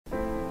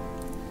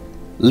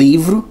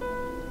Livro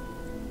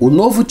O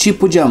Novo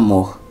Tipo de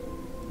Amor,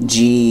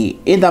 de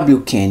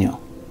E.W. Kenyon.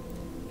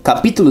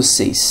 Capítulo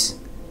 6.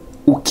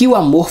 O que o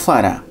amor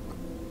fará?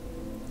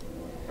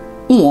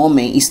 Um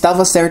homem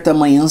estava certa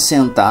manhã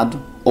sentado,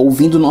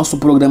 ouvindo nosso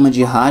programa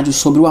de rádio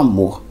sobre o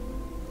amor,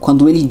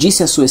 quando ele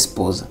disse à sua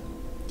esposa: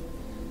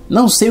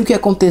 "Não sei o que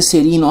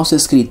aconteceria em nosso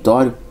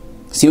escritório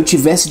se eu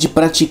tivesse de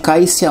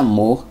praticar esse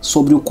amor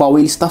sobre o qual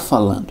ele está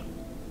falando."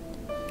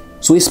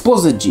 Sua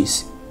esposa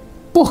disse: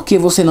 "Por que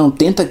você não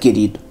tenta,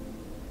 querido?"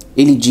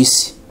 Ele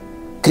disse: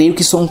 "Creio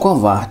que sou um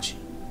covarde."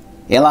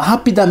 Ela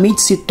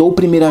rapidamente citou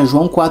 1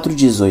 João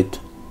 4,18.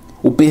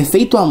 "O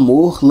perfeito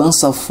amor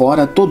lança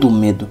fora todo o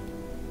medo."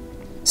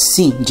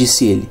 "Sim,"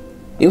 disse ele,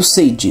 "eu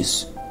sei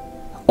disso.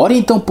 Ore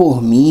então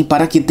por mim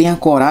para que tenha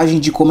coragem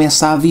de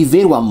começar a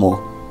viver o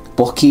amor,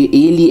 porque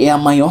ele é a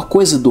maior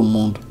coisa do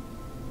mundo."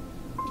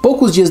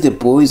 Poucos dias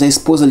depois, a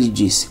esposa lhe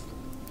disse: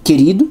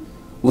 "Querido,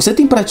 você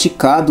tem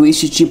praticado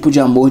este tipo de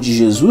amor de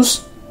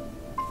Jesus?"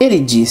 Ele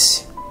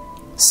disse: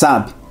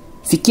 "Sabe,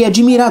 fiquei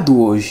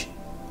admirado hoje.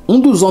 Um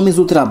dos homens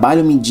do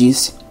trabalho me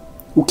disse: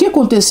 'O que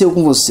aconteceu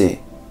com você?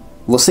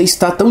 Você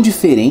está tão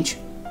diferente.'"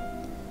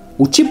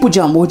 O tipo de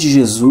amor de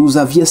Jesus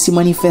havia se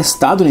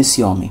manifestado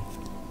nesse homem.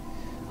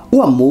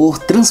 O amor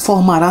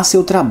transformará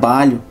seu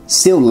trabalho,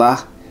 seu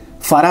lar,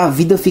 fará a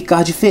vida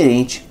ficar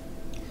diferente.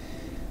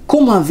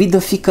 Como a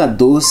vida fica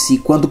doce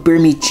quando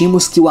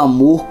permitimos que o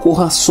amor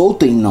corra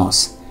solto em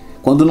nós,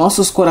 quando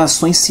nossos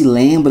corações se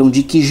lembram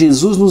de que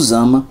Jesus nos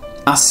ama,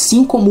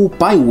 assim como o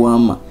Pai o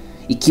ama,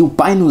 e que o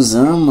Pai nos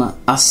ama,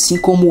 assim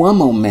como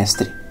ama o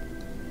Mestre.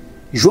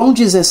 João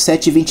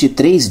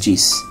 17:23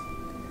 diz: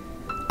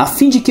 "A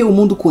fim de que o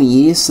mundo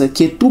conheça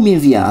que tu me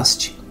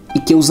enviaste, e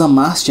que os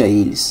amaste a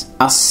eles,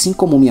 assim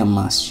como me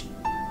amaste."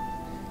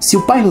 Se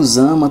o Pai nos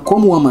ama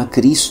como ama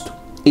Cristo,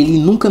 Ele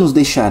nunca nos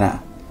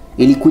deixará.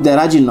 Ele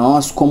cuidará de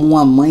nós como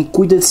uma mãe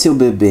cuida de seu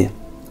bebê,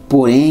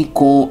 porém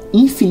com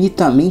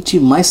infinitamente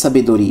mais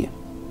sabedoria.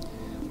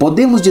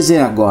 Podemos dizer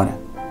agora: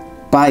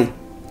 "Pai,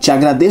 te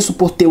agradeço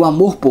por teu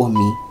amor por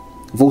mim.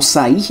 Vou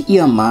sair e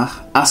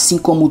amar, assim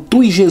como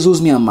tu e Jesus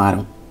me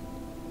amaram."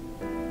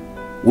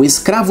 O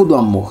escravo do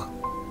amor.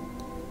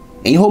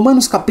 Em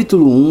Romanos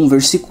capítulo 1,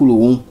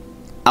 versículo 1,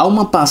 há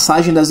uma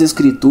passagem das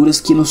Escrituras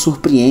que nos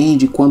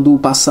surpreende quando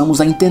passamos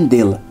a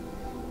entendê-la.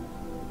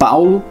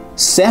 Paulo,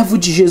 servo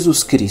de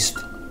Jesus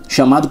Cristo,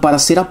 chamado para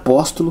ser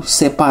apóstolo,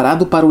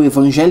 separado para o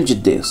Evangelho de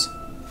Deus.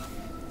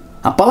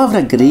 A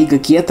palavra grega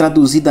que é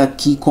traduzida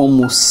aqui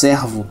como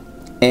servo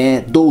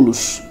é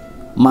doulos,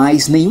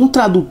 mas nenhum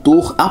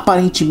tradutor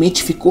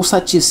aparentemente ficou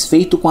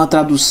satisfeito com a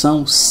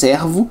tradução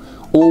servo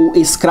ou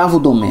escravo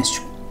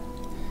doméstico.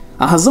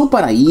 A razão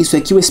para isso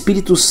é que o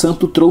Espírito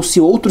Santo trouxe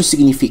outro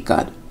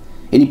significado.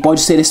 Ele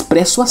pode ser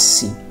expresso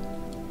assim: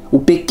 o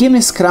pequeno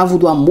escravo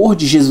do amor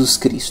de Jesus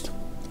Cristo.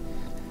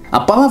 A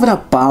palavra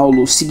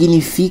Paulo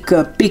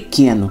significa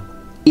pequeno,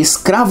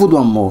 escravo do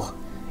amor.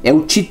 É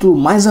o título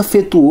mais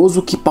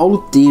afetuoso que Paulo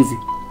teve.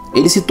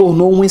 Ele se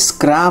tornou um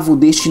escravo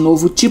deste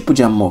novo tipo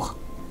de amor.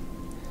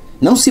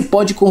 Não se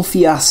pode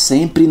confiar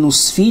sempre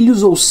nos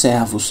filhos ou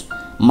servos,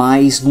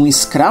 mas no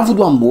escravo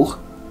do amor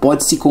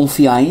pode-se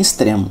confiar em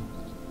extremo.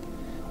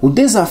 O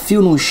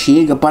desafio nos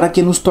chega para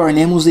que nos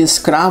tornemos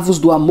escravos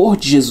do amor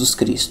de Jesus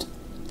Cristo.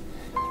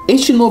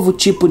 Este novo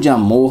tipo de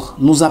amor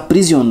nos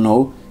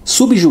aprisionou,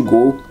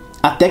 subjugou,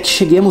 até que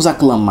cheguemos a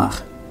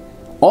clamar: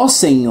 "Ó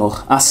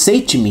Senhor,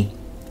 aceite-me,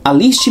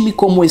 aliste-me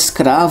como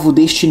escravo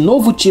deste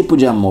novo tipo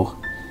de amor."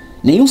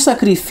 Nenhum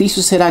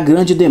sacrifício será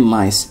grande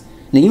demais,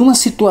 nenhuma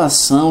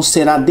situação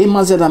será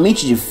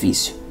demasiadamente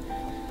difícil.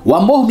 O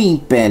amor me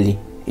impele,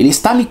 ele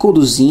está me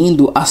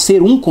conduzindo a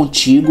ser um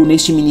contigo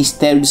neste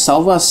ministério de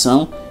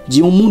salvação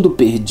de um mundo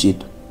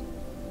perdido.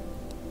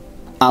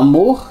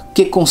 Amor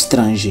que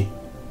constrange.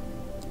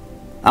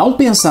 Há um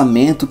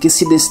pensamento que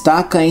se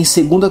destaca em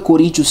 2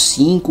 Coríntios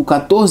 5,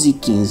 14 e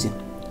 15.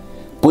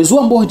 "Pois o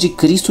amor de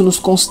Cristo nos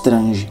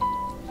constrange."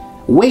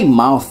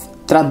 Weymouth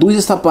traduz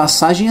esta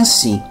passagem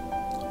assim: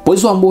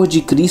 "Pois o amor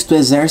de Cristo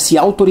exerce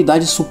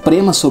autoridade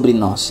suprema sobre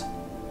nós."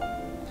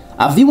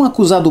 Haviam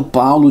acusado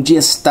Paulo de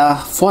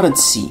estar fora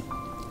de si.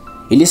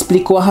 Ele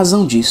explicou a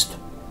razão disto.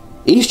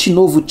 Este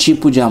novo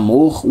tipo de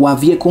amor o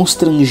havia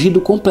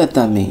constrangido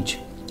completamente.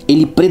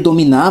 Ele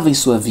predominava em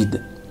sua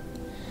vida.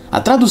 A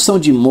tradução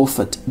de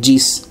Moffat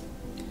diz: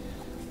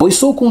 "Pois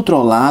sou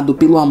controlado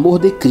pelo amor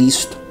de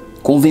Cristo,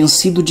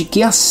 convencido de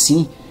que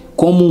assim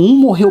como um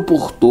morreu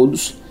por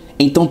todos,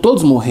 então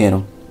todos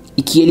morreram,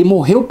 e que ele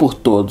morreu por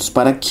todos,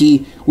 para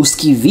que os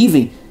que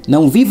vivem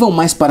não vivam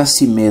mais para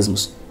si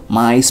mesmos,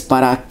 mas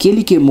para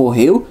aquele que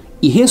morreu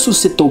e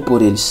ressuscitou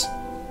por eles."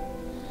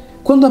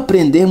 Quando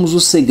aprendemos o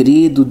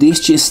segredo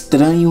deste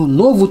estranho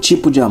novo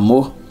tipo de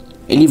amor,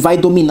 ele vai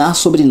dominar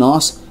sobre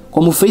nós,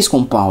 como fez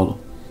com Paulo.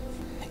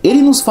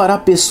 Ele nos fará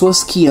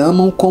pessoas que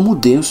amam como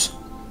Deus.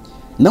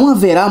 Não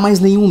haverá mais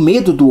nenhum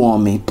medo do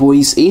homem,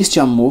 pois este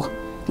amor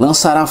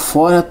lançará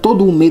fora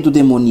todo o medo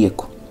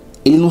demoníaco.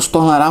 Ele nos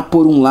tornará,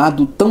 por um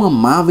lado, tão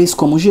amáveis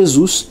como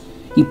Jesus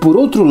e, por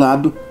outro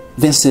lado,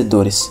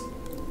 vencedores.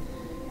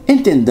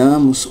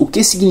 Entendamos o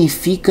que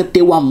significa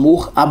ter o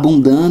amor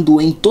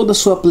abundando em toda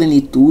sua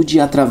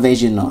plenitude através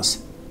de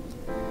nós.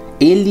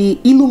 Ele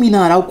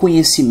iluminará o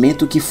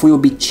conhecimento que foi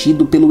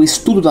obtido pelo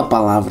estudo da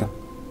palavra.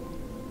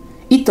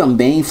 E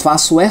também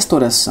faço esta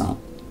oração: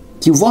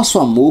 que o vosso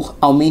amor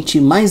aumente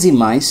mais e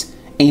mais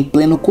em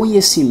pleno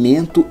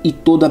conhecimento e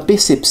toda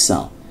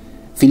percepção.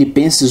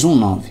 Filipenses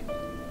 1:9.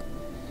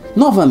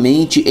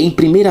 Novamente, em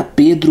 1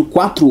 Pedro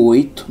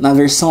 4:8, na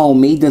versão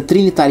Almeida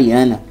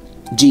Trinitariana,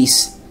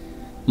 diz: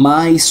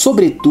 mas,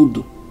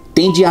 sobretudo,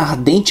 tende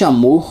ardente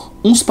amor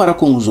uns para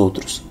com os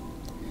outros.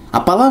 A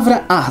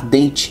palavra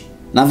ardente,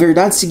 na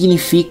verdade,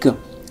 significa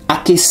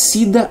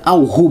aquecida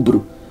ao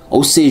rubro,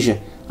 ou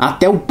seja,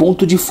 até o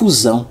ponto de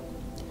fusão.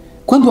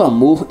 Quando o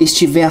amor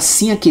estiver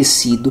assim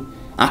aquecido,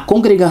 a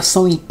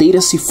congregação inteira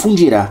se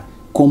fundirá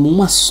como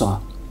uma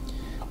só.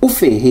 O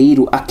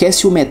ferreiro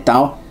aquece o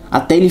metal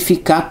até ele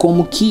ficar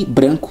como que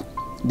branco,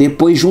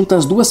 depois junta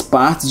as duas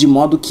partes de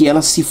modo que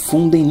elas se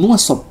fundem numa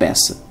só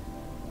peça.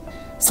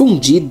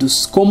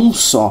 Fundidos como um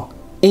só,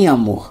 em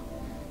amor.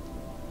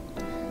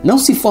 Não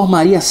se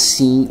formaria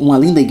assim uma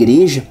linda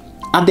igreja,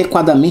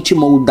 adequadamente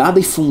moldada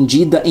e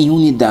fundida em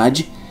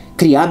unidade,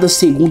 criada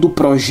segundo o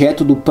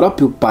projeto do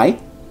próprio Pai?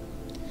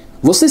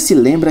 Você se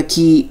lembra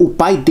que o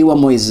Pai deu a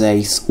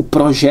Moisés o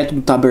projeto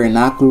do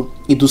tabernáculo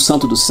e do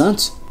Santo dos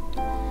Santos?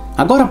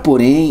 Agora,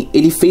 porém,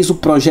 ele fez o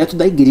projeto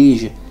da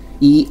igreja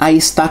e a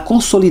está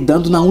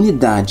consolidando na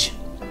unidade,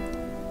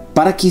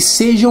 para que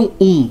sejam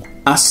um,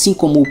 assim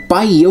como o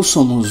Pai e eu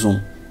somos um.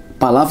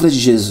 Palavras de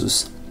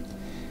Jesus.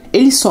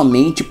 Eles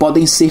somente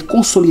podem ser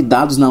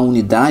consolidados na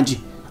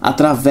unidade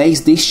através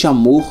deste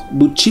amor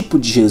do tipo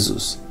de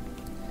Jesus.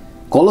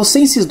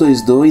 Colossenses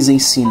 2:2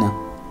 ensina: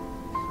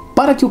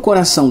 para que o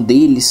coração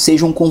deles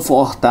sejam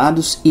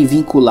confortados e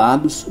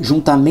vinculados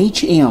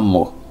juntamente em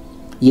amor,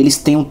 e eles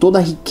tenham toda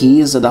a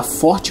riqueza da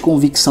forte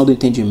convicção do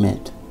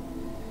entendimento.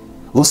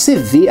 Você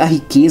vê a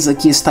riqueza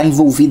que está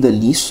envolvida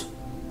nisso?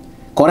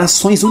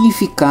 Corações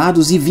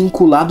unificados e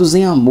vinculados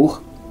em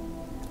amor.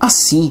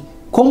 Assim,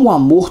 como o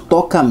amor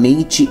toca a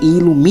mente e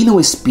ilumina o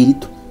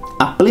espírito,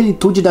 a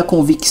plenitude da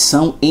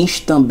convicção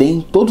enche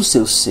também todo o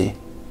seu ser.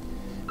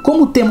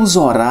 Como temos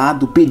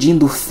orado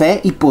pedindo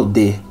fé e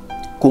poder,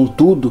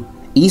 contudo,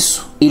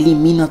 isso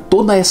elimina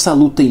toda essa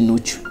luta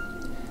inútil.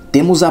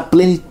 Temos a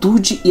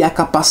plenitude e a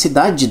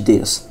capacidade de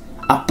Deus.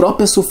 A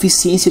própria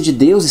suficiência de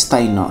Deus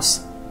está em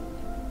nós.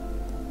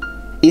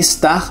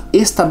 Estar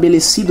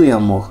estabelecido em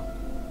amor.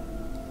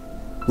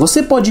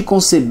 Você pode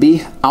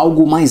conceber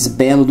algo mais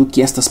belo do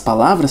que estas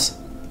palavras?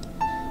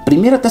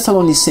 1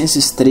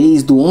 Tessalonicenses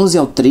 3, do 11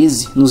 ao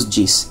 13, nos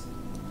diz: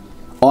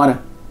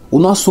 ora, o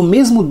nosso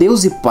mesmo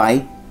Deus e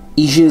Pai,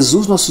 e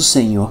Jesus nosso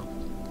Senhor,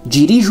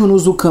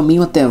 dirijo-nos o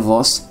caminho até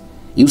vós,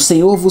 e o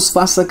Senhor vos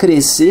faça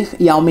crescer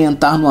e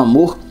aumentar no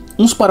amor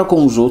uns para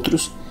com os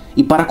outros,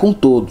 e para com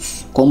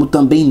todos, como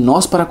também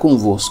nós para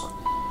convosco,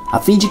 a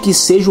fim de que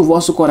seja o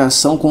vosso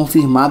coração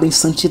confirmado em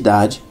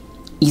santidade,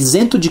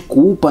 isento de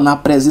culpa na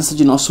presença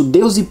de nosso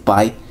Deus e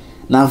Pai,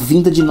 na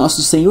vinda de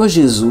nosso Senhor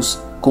Jesus,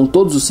 com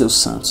todos os seus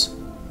santos.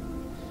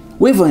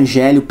 O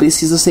Evangelho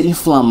precisa ser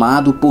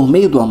inflamado por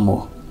meio do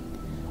amor.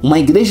 Uma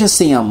igreja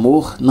sem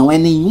amor não é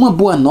nenhuma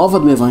boa nova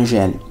do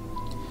Evangelho.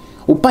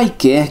 O Pai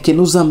quer que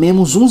nos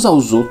amemos uns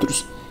aos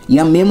outros e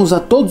amemos a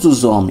todos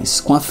os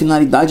homens, com a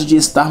finalidade de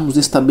estarmos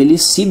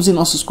estabelecidos em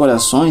nossos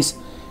corações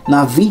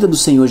na vinda do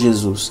Senhor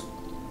Jesus.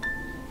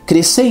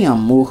 Crescer em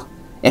amor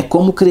é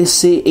como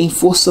crescer em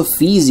força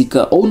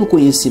física ou no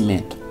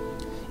conhecimento.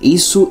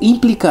 Isso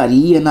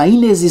implicaria na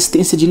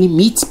inexistência de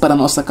limites para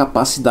nossa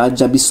capacidade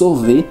de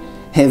absorver,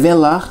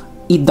 revelar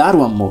e dar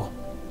o amor.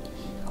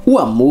 O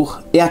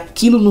amor é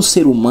aquilo no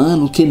ser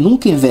humano que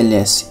nunca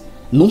envelhece,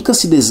 nunca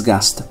se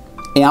desgasta.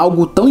 É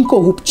algo tão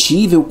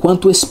incorruptível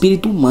quanto o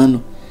espírito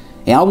humano.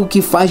 É algo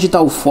que faz de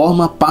tal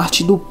forma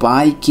parte do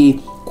Pai que,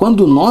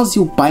 quando nós e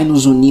o Pai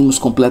nos unimos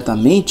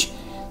completamente,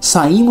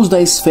 saímos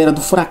da esfera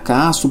do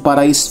fracasso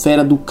para a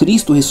esfera do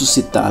Cristo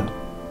ressuscitado.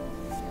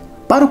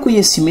 Para o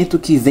conhecimento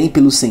que vem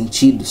pelos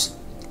sentidos,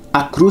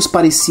 a cruz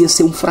parecia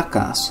ser um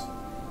fracasso.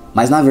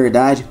 Mas, na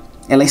verdade,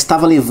 ela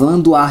estava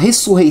levando à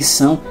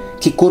ressurreição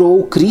que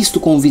coroou Cristo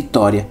com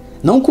vitória,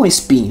 não com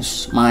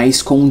espinhos,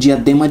 mas com um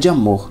diadema de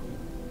amor.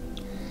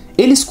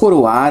 Eles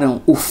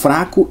coroaram o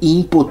fraco e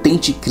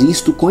impotente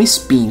Cristo com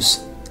espinhos.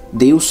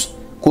 Deus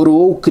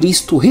coroou o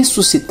Cristo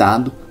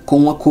ressuscitado com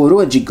uma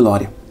coroa de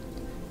glória.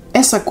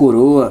 Essa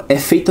coroa é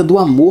feita do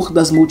amor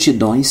das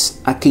multidões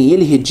a quem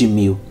ele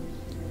redimiu.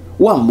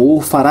 O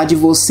amor fará de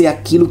você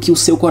aquilo que o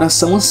seu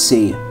coração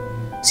anseia.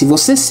 Se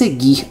você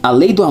seguir a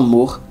lei do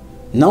amor,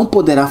 não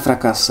poderá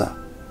fracassar.